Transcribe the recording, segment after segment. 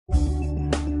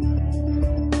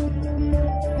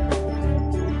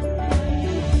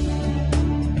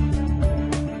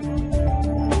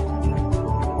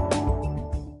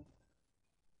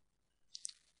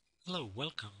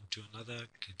to another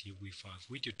CATIA V5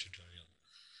 video tutorial.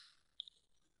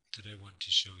 Today I want to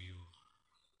show you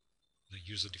the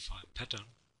user-defined pattern.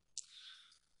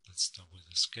 Let's start with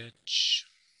a sketch.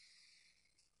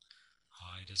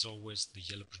 Hide as always the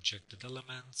yellow projected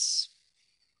elements.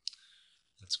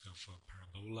 Let's go for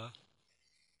a parabola.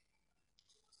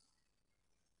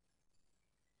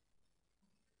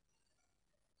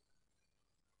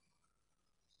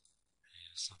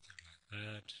 Something like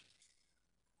that.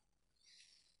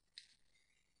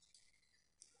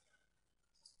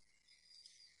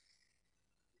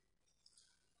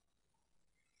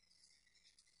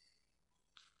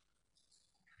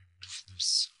 Remove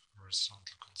this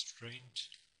horizontal constraint.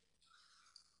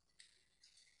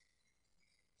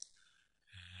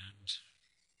 And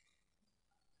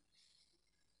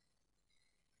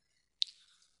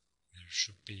there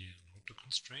should be an auto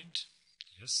constraint.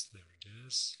 Yes, there it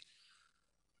is.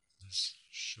 This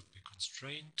should be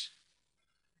constrained.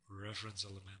 Reference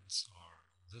elements are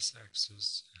this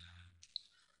axis and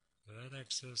that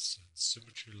axis, and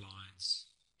symmetry lines,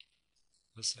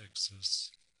 this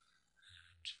axis,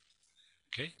 and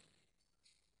okay.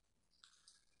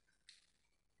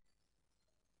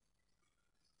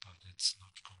 But it's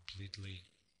not completely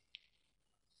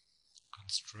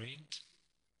constrained.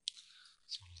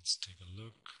 So let's take a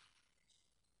look.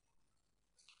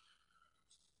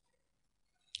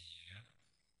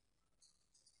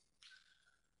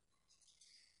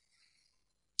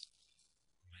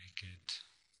 It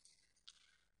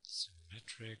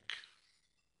symmetric,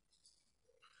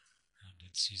 and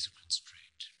it sees a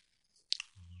constraint.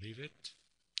 We'll leave it.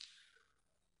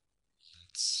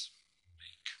 Let's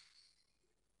make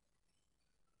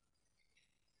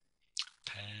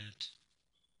a pad.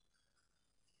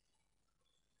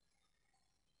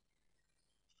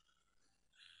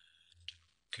 And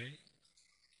okay.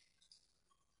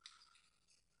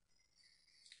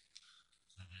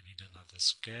 Then I need another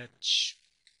sketch.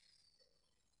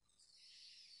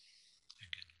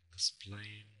 This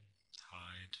plane,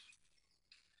 hide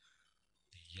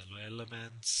the yellow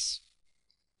elements.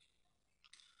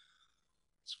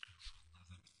 Let's go for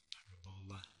another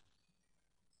parabola.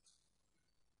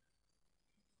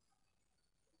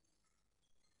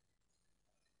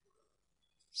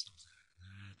 Something like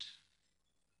that.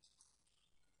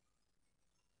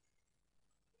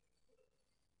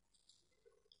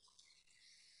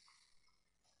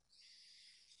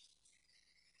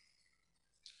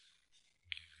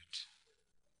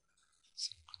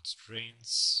 Some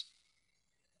constraints.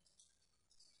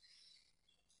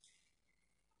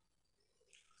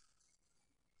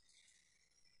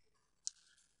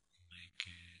 Make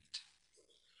it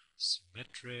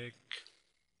symmetric.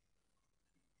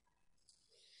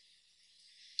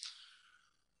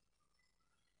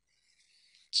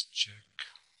 Let's check.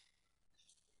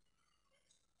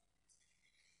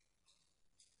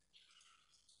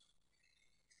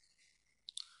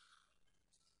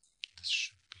 This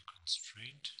should be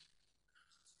constrained.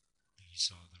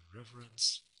 These are the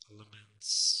reference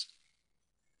elements.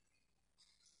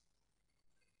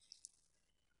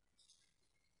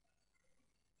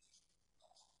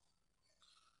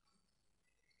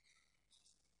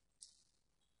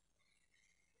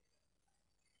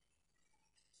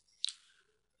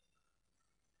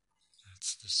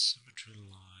 That's the symmetry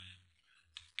line.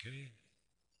 And okay.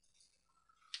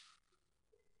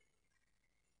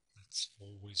 That's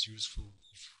always useful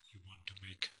if you want to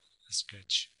make a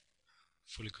sketch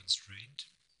fully constrained.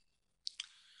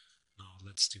 Now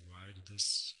let's divide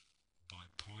this by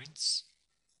points.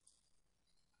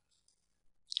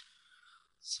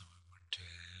 So I want to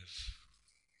have,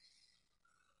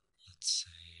 let's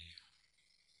say,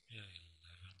 11,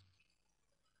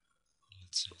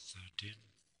 let's say 13.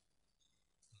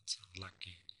 That's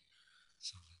unlucky.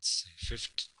 So let's say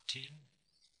 15.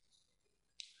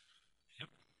 Yep.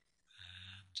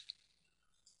 And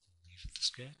leave the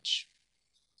sketch.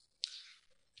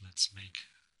 Let's make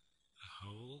a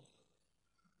hole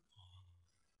on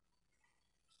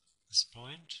this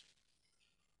point.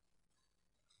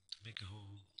 To make a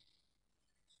hole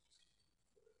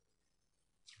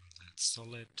through that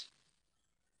solid,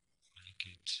 make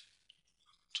it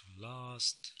up to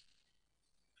last,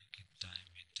 make it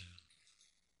diameter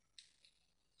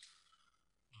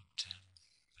not 10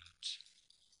 but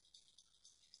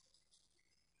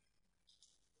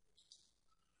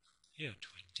here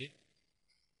 20.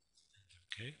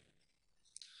 Okay,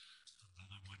 and then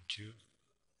I want to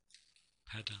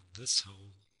pattern this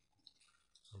hole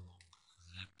along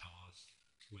that path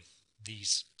with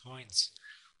these points,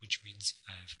 which means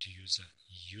I have to use a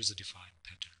user-defined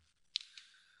pattern.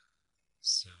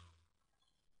 So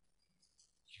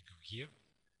you go here,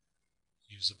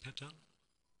 use a pattern.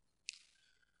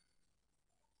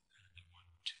 And I want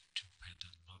to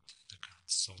pattern not the current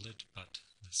solid, but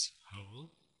this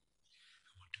hole.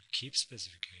 I want to keep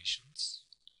specifications,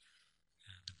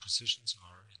 and the positions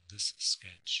are in this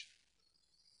sketch.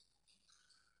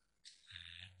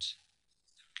 And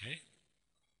okay,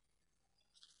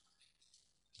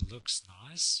 looks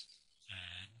nice,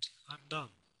 and I'm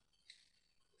done.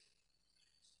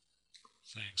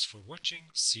 Thanks for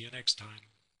watching. See you next time.